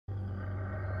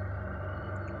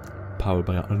powered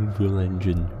by an Unreal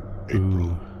Engine. Ooh. April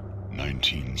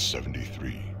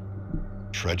 1973.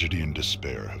 Tragedy and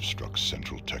despair have struck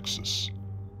Central Texas.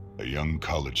 A young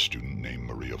college student named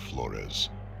Maria Flores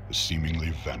has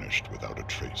seemingly vanished without a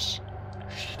trace.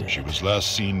 She was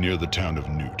last seen near the town of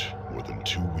Newt more than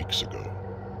 2 weeks ago.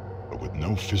 But with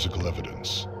no physical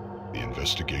evidence, the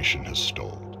investigation has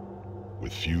stalled.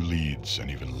 With few leads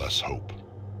and even less hope,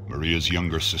 Maria's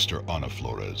younger sister Ana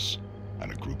Flores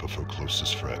and a group of her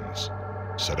closest friends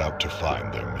set out to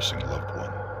find their missing loved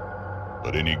one.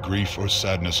 But any grief or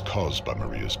sadness caused by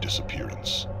Maria's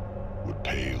disappearance would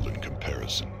pale in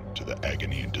comparison to the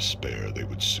agony and despair they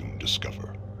would soon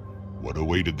discover. What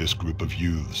awaited this group of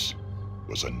youths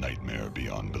was a nightmare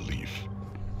beyond belief.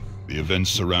 The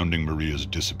events surrounding Maria's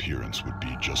disappearance would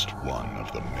be just one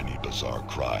of the many bizarre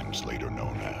crimes later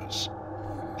known as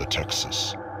the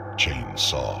Texas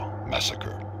Chainsaw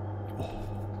Massacre.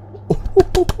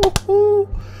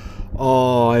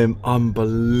 Oh, I am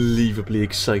unbelievably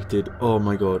excited. Oh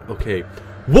my god. Okay.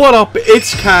 What up?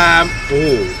 It's Cam.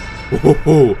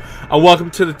 Oh. And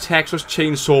welcome to the Texas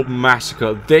Chainsaw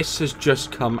Massacre. This has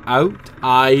just come out.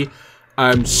 I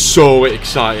am so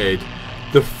excited.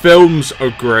 The films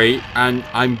are great, and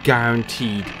I'm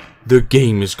guaranteed the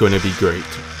game is going to be great.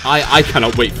 I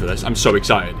cannot wait for this. I'm so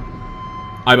excited.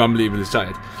 I'm unbelievably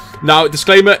excited. Now,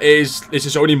 disclaimer is, this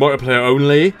is only multiplayer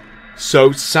only.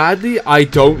 So, sadly, I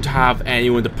don't have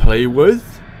anyone to play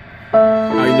with.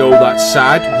 I know that's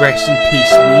sad. Rest in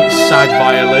peace, me. Sad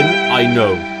violin. I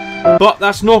know. But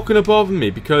that's not going to bother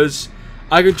me, because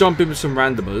I can jump in with some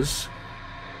randomers.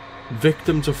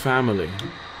 Victims of family.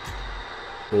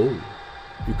 Oh.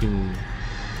 You can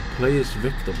play as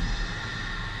victim.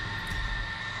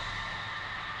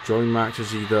 Join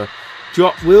matches either.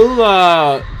 Ooh.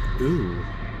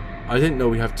 I didn't know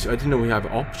we have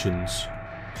options.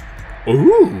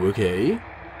 Ooh, okay.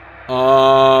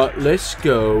 Let's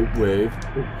go with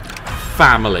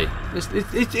family.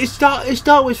 Let's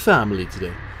start with family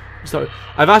today.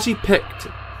 I've actually picked.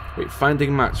 Wait,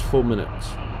 finding match 4 minutes.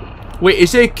 Wait,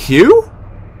 is there a queue?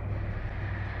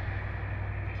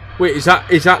 Wait, is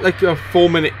that like a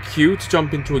 4-minute queue to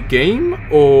jump into a game,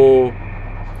 or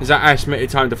is that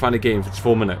estimated time to find a game if it's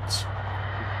 4 minutes?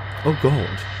 Oh god,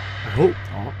 I hope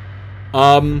not.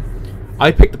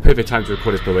 I picked the perfect time to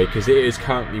record this, by the way, because it is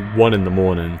currently 1 in the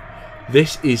morning.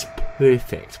 This is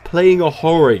perfect. Playing a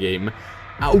horror game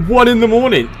at 1 in the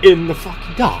morning in the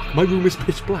fucking dark. My room is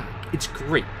pitch black. It's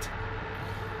great.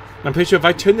 And I'm pretty sure if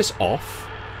I turn this off,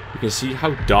 you can see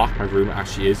how dark my room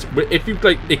actually is. But if you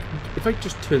like, if I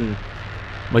just turn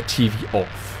my TV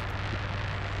off,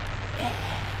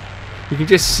 you can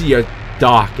just see how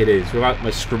dark it is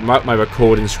without my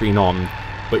recording screen on.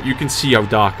 But you can see how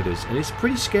dark it is, and it's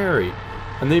pretty scary.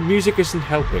 And the music isn't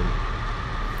helping.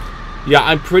 Yeah,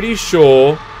 I'm pretty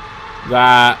sure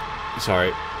that.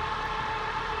 Sorry.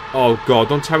 Oh god!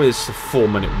 Don't tell me this is a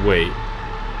 4-minute wait.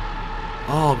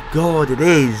 Oh god, it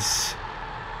is.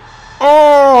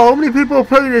 Oh, how many people are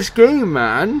playing this game,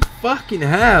 man? Fucking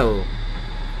hell.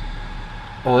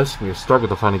 Oh, this is going to be a struggle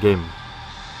to find a game.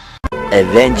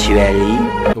 Eventually.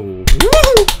 Oh,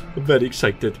 I'm very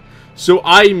excited. So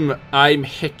I'm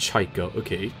Hitchhiker,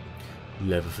 okay.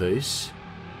 Leatherface.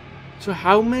 So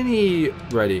how many...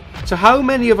 Ready. So how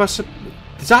many of us...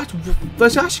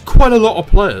 There's actually quite a lot of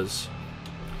players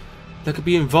that could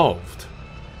be involved.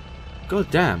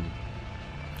 God damn.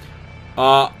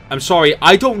 I'm sorry,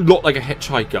 I don't look like a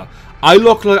hitchhiker. I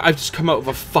look like I've just come out of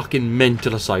a fucking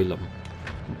mental asylum.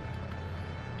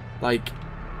 Like... The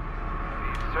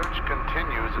search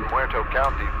continues in Muerto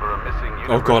County for a missing...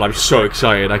 Oh god, I'm so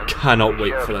excited. I cannot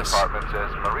wait for this. The department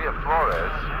says Maria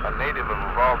Flores, a native of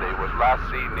Uvalde, was last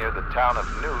seen near the town of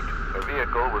Newt. Her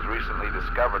vehicle was recently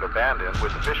discovered abandoned,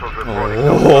 with officials reporting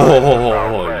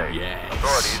oh yes.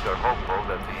 Authorities are hopeful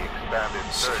that the expanded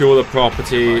secure the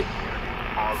property.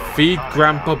 Feed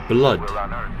Grandpa blood.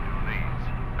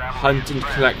 Hunt and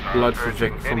collect blood from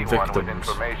victims.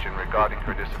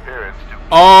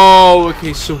 Oh,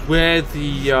 okay, so we're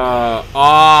the,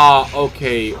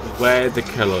 okay, we're the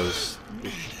killers.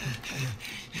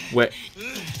 We're...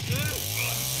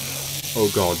 Oh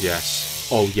god, yes.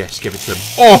 Oh yes, give it to him.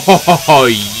 Oh,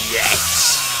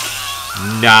 yes!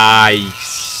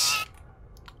 Nice!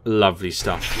 Lovely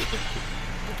stuff.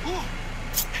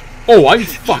 Oh, I'm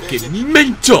fucking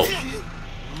mental!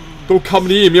 Don't come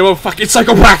near me, I'm a fucking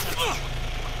psychopath!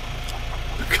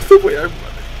 Look at the way I'm running.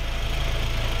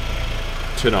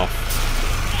 Turn off.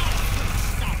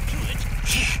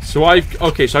 So I've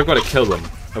got to kill them.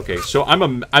 Okay, so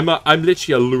I'm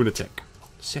literally a lunatic.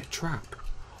 Set trap.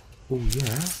 Oh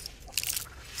yeah.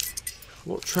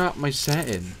 What trap am I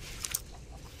setting?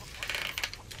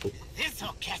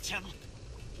 This'll catch him.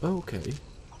 Oh, okay.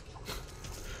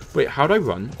 Wait, how do I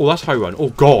run? Oh, that's how I run. Oh,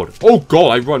 God. Oh, God,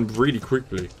 I run really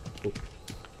quickly. Oh.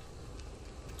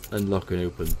 Unlock and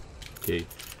open. Okay.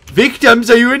 Victims,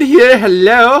 are you in here?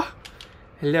 Hello?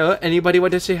 Hello? Anybody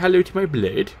want to say hello to my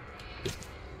blade?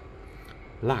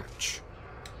 Latch.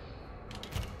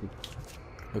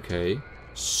 Okay.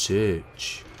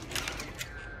 Search.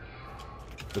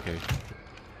 Okay.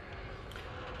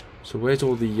 So where's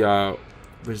all the,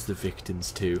 where's the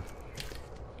victims to?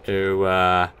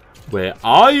 Oh, where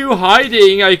are you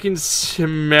hiding? I can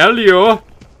smell you.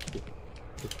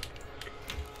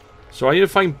 So I need to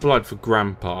find blood for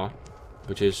Grandpa.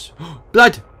 Which is...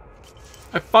 blood!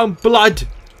 I found blood!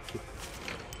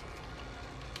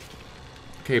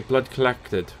 Okay, blood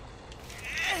collected.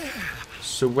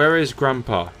 So where is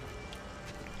Grandpa?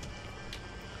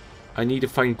 I need to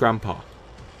find Grandpa.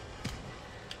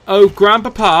 Oh,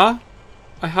 Grandpapa!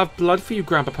 I have blood for you,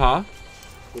 Grandpapa.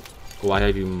 Oh, I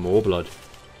have even more blood.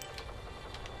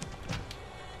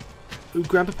 Oh,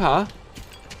 Grandpapa.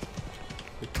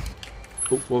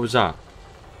 Oh, what was that?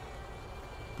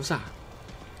 What's that?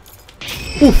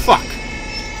 Oh, fuck!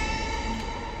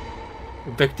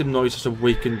 The victim noise has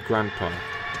awakened Grandpa.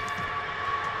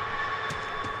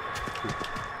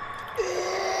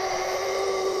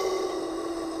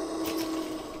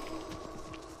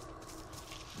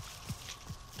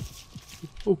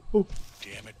 Oh, oh.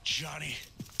 Damn it, Johnny.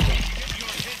 Get your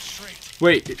head straight.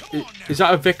 Wait, is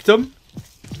that a victim?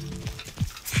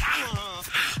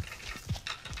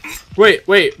 Wait.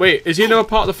 Is he another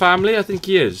part of the family? I think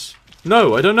he is.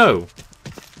 No, I don't know.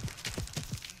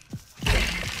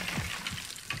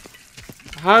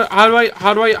 How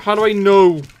do I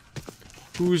know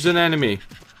who's an enemy?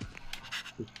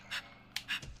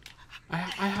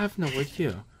 I have no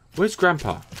idea. Where's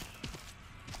Grandpa?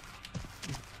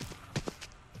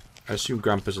 I assume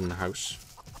Grandpa's in the house.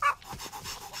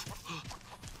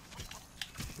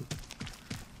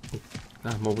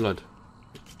 Ah, more blood.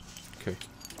 Okay.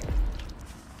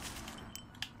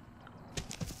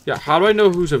 Yeah, how do I know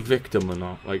who's a victim or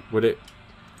not? Like, would it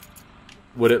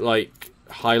like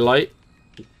highlight?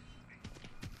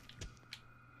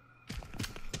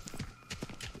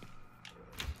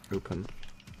 Open.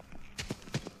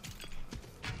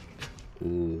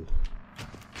 Ooh.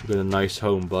 You've got a nice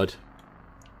home, bud.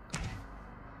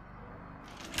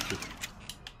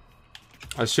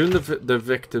 I assume the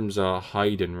victims are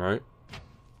hiding, right?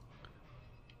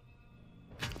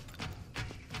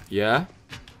 Yeah?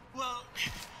 Well,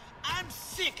 I'm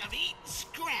sick of eating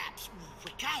scraps.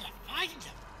 We gotta find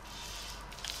them.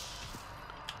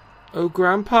 Oh,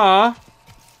 Grandpa.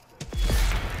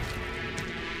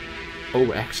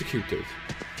 Oh, executed.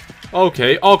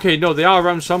 Okay, no, they are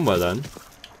around somewhere then.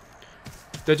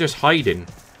 They're just hiding.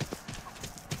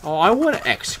 Oh, I want to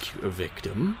execute a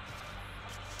victim.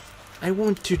 I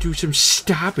want to do some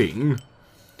stabbing.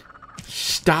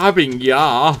 Stabbing,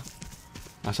 yeah.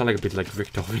 I sound like a bit like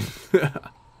Victor.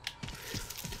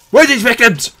 Where's these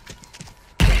victims?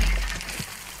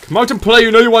 Come out and play,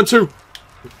 you know you want to.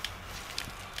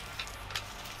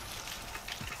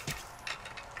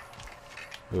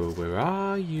 Oh, where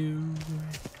are you?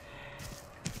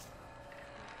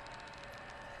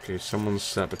 Okay, someone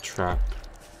set up a trap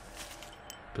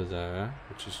over there,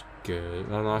 which is good.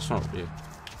 No, that's not you.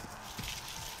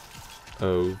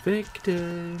 Oh,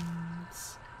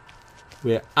 victims.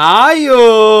 Where are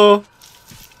you?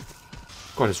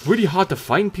 God, it's really hard to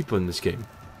find people in this game.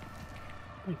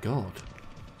 Oh my God.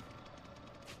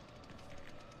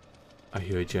 I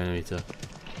hear a generator.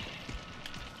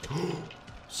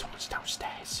 Someone's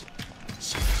downstairs.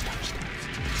 Someone's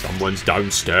downstairs. Someone's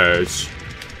downstairs.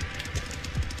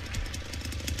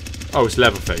 Oh, it's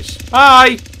Leatherface.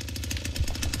 Hi!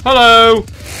 Hello!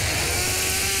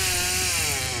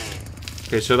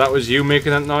 Okay, so that was you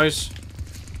making that noise?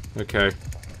 Okay.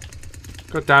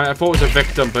 God damn it, I thought it was a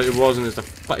victim, but it wasn't.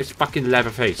 It's fucking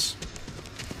Leatherface.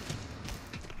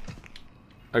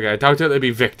 Okay, I doubt there'll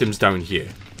be victims down here.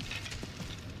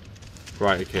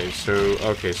 Right, okay, so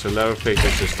Leatherface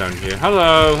is just down here.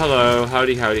 Hello, hello,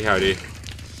 howdy, howdy, howdy.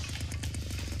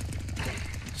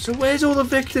 So where's all the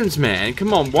victims, man?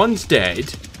 Come on, one's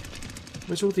dead.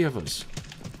 Where's all the others?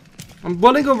 I'm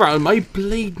running around, my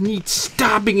blade needs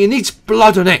stabbing, it needs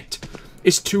blood on it.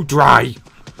 It's too dry.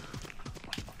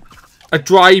 A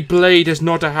dry blade is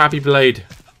not a happy blade.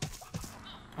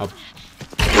 A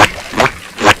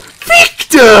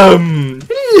victim!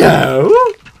 Hello?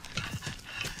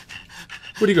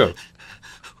 Where'd he go?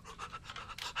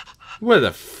 Where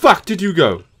the fuck did you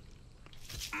go?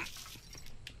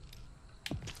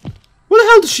 Where the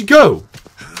hell did she go?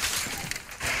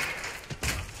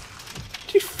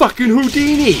 You fucking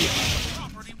Houdini!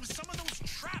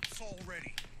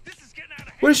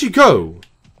 Where did she go?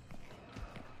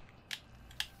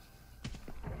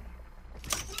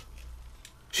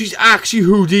 She's actually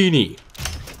Houdini.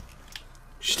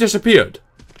 She disappeared.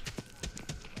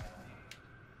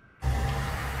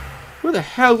 Where the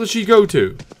hell did she go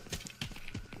to?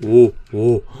 Oh,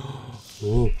 oh,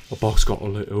 oh, a box got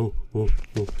on it. Oh, oh,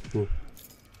 oh, oh.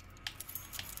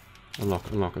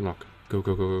 Unlock, unlock, unlock. Go,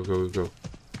 go, go, go, go, go.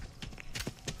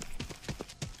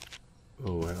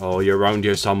 Oh, you're around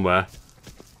here somewhere.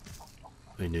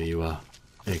 I know you are.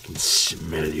 I can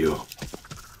smell you.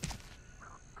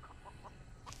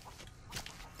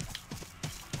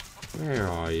 Where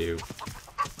are you?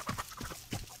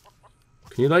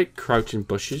 Can you, like, crouch in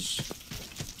bushes?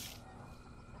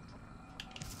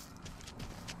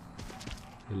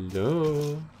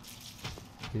 Hello?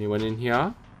 Anyone in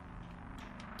here?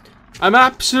 I'm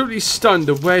absolutely stunned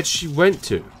at where she went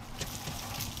to.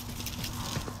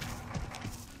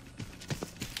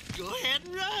 Go ahead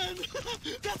and run.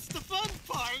 That's the fun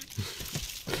part.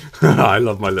 I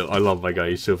love my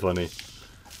guy. He's so funny.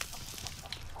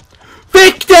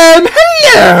 Victim,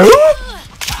 hello.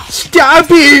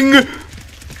 Stabbing.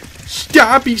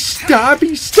 Stabby,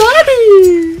 stabby,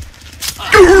 stabby.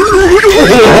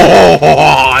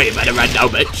 Oh, you better run now,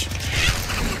 bitch.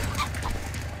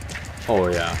 Oh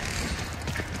yeah.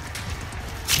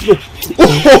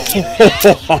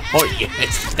 Oh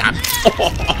yes, stab.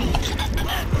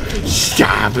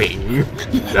 Stabbing.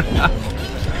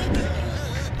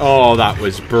 Oh, that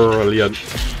was brilliant.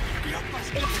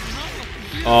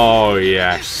 Oh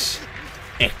yes,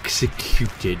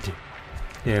 executed.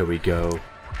 There we go.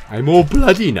 I'm all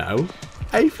bloody now.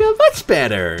 I feel much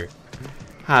better.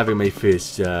 Having my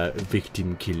first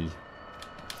victim kill.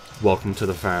 Welcome to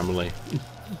the family.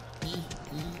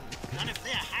 Not if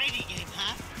they're hiding game,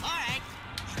 huh? Alright.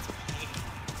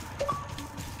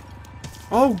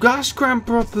 Oh, gas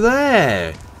grandpa up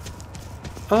there.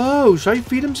 Oh, should I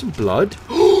feed him some blood?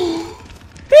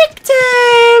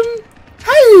 Victim!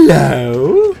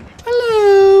 Hello?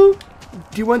 Hello?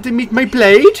 Do you want to meet my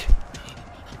blade?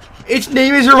 Its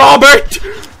name is Robert!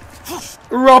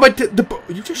 Robert the...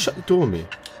 You just shut the door on me.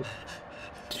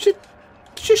 Did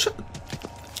you shut...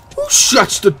 Who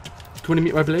shuts the... Do you want to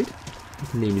meet my blade?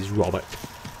 His name is Robert.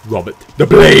 Robert the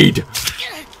Blade!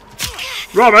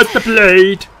 Robert the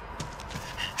Blade!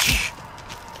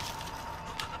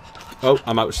 Oh,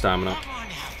 I'm out of stamina.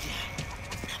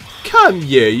 Come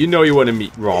here, you know you want to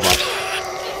meet Robert.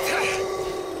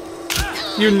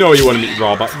 You know you want to meet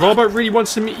Robert. Robert really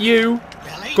wants to meet you.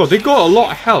 God, they got a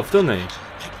lot of health, don't they?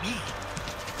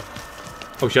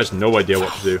 Oh, she has no idea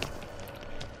what to do.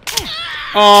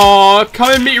 Oh,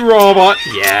 come and meet Robert.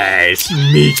 Yes,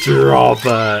 meet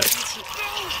Robert.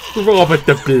 Robert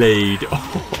the Blade.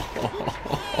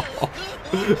 Oh.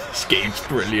 This game's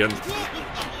brilliant.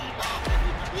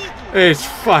 It's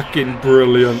fucking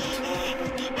brilliant.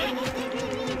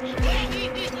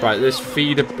 Right, let's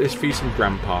feed some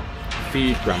Grandpa.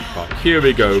 Feed Grandpa. Here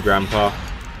we go, Grandpa.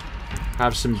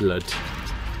 Have some blood.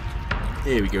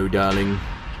 Here we go, darling.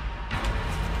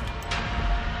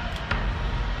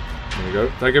 There we go.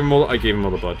 Did I give him all? I gave him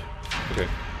all the blood. Okay.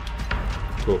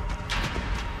 Cool.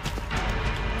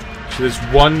 So there's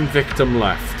one victim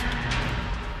left.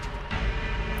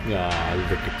 Ah,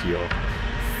 look at you.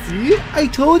 See? I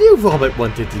told you Robert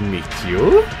wanted to meet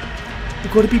you.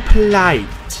 You've got to be polite.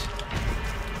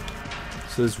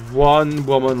 So there's one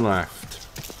woman left.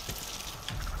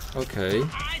 Okay.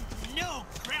 I know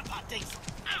Grandpa thinks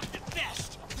I'm the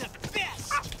best. The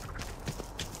best.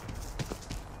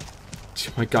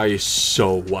 My guy is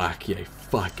so wacky. I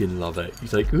fucking love it.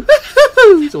 He's like,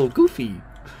 he's all goofy.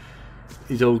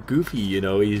 He's all goofy, you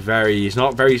know. He's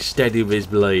not very steady with his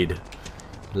blade.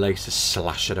 He likes to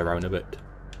slash it around a bit.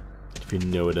 If you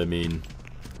know what I mean.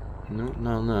 No,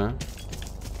 no, no.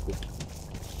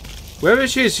 Wherever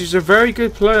she is, she's a very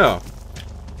good player.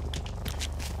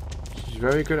 She's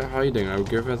very good at hiding, I will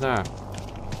give her that.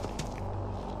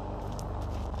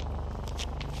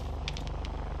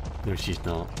 No, she's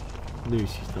not. No,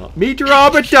 she's not. Meet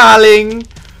Robert, darling!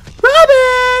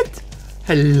 Robert!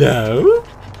 Hello?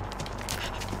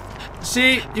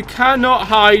 See, you cannot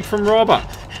hide from Robert.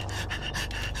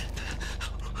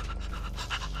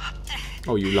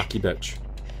 Oh, you lucky bitch.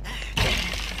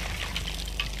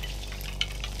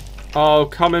 Oh,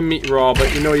 come and meet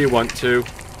Robert. You know you want to.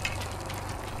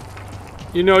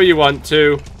 You know you want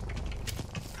to.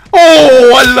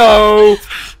 Oh, hello!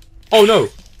 Oh, no.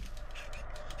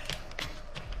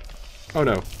 Oh,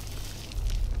 no.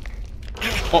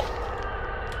 Oh.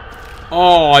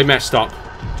 Oh, I messed up.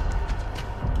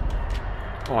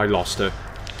 Oh, I lost her.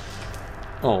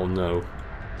 Oh, no.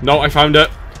 No, I found her.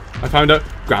 I found her.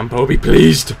 Grandpa will be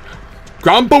pleased.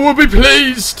 Grandpa will be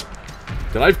pleased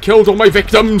that I've killed all my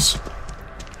victims.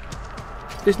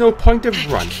 There's no point of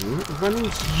running.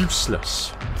 Running's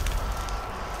useless.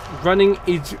 Running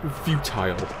is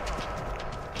futile.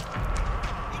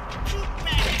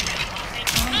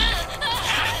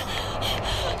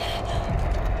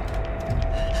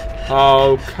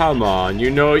 Oh, come on.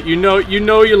 You know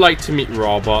you like to meet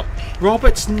Robert.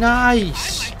 Robert's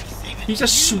nice. He's a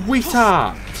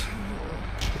sweetheart.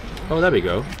 Oh, there we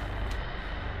go.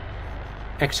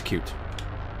 Execute.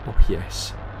 Oh,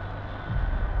 yes.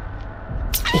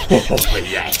 Oh,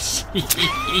 yes.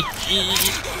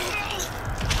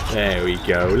 There we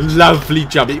go. Lovely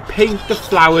job. Paint the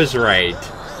flowers red.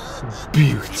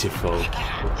 Beautiful.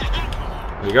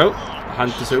 There we go. The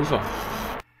hunt is over.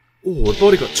 Oh, the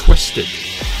body got twisted.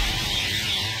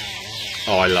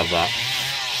 Oh, I love that.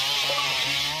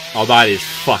 Oh, that is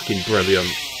fucking brilliant.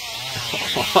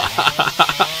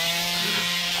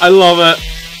 I love it.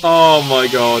 Oh my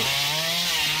god.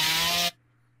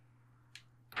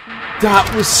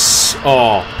 That was...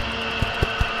 Oh.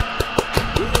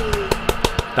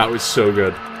 That was so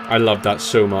good. I love that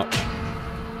so much.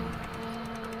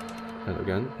 Hello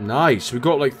again. Nice. We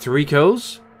got like 3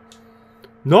 kills.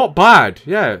 Not bad.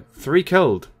 Yeah, 3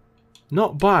 killed.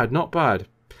 Not bad, not bad.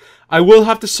 I will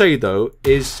have to say though,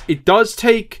 is it does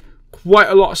take quite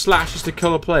a lot of slashes to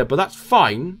kill a player, but that's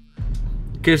fine.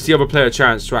 Gives the other player a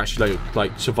chance to actually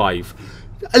like survive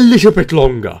a little bit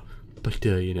longer. But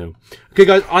you know. Okay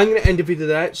guys, I'm going to end the video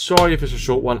there. Sorry if it's a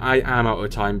short one. I am out of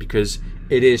time because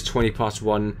it is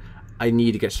 20+1. I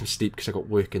need to get some sleep because I got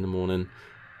work in the morning.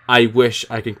 I wish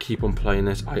I can keep on playing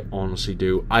this. I honestly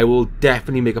do. I will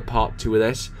definitely make a part 2 of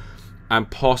this. And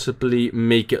possibly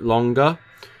make it longer.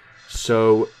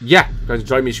 So, yeah. If you guys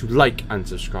enjoy, make sure you like and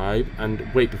subscribe.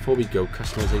 And wait, before we go,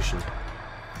 customization.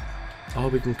 Oh,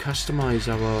 we can customize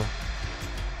our...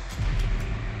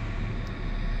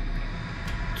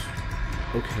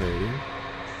 Okay.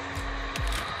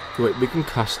 Wait, we can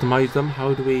customize them?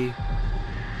 How do we...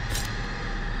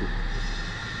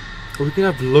 Oh, we can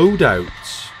have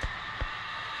loadouts.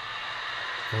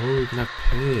 Oh, we can have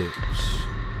pigs.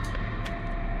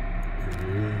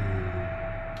 Ooh.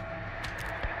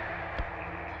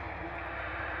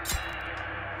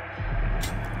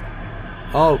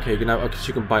 Oh, okay, so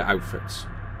you can buy outfits.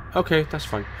 Okay, that's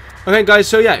fine. Okay, guys,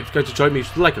 so yeah, if you guys enjoyed me,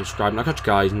 like and subscribe, and I'll catch you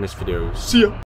guys in this video. See ya!